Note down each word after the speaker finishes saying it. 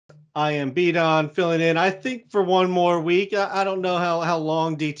I am beat on filling in. I think for one more week. I don't know how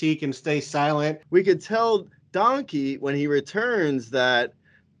long DT can stay silent. We could tell Donkey when he returns that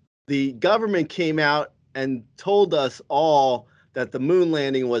the government came out and told us all that the moon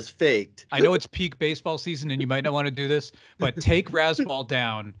landing was faked. I know it's peak baseball season and you might not want to do this, but take Rasball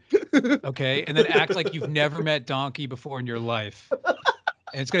down, okay? And then act like you've never met Donkey before in your life.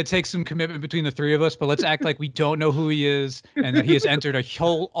 And it's going to take some commitment between the three of us, but let's act like we don't know who he is and that he has entered a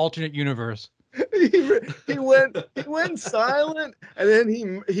whole alternate universe. He went silent, and then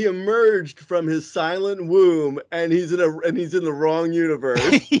he emerged from his silent womb, and he's in the wrong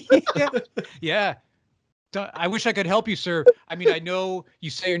universe. Yeah. I wish I could help you, sir. I mean, I know you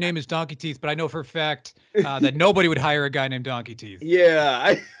say your name is Donkey Teeth, but I know for a fact that nobody would hire a guy named Donkey Teeth.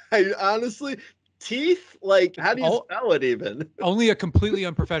 Yeah, I honestly, Teeth, like, how do you spell it even? Only a completely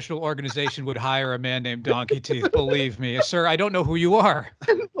unprofessional organization would hire a man named Donkey Teeth, believe me. Sir, I don't know who you are.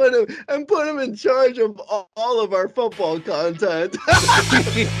 And put him in charge of all of our football content.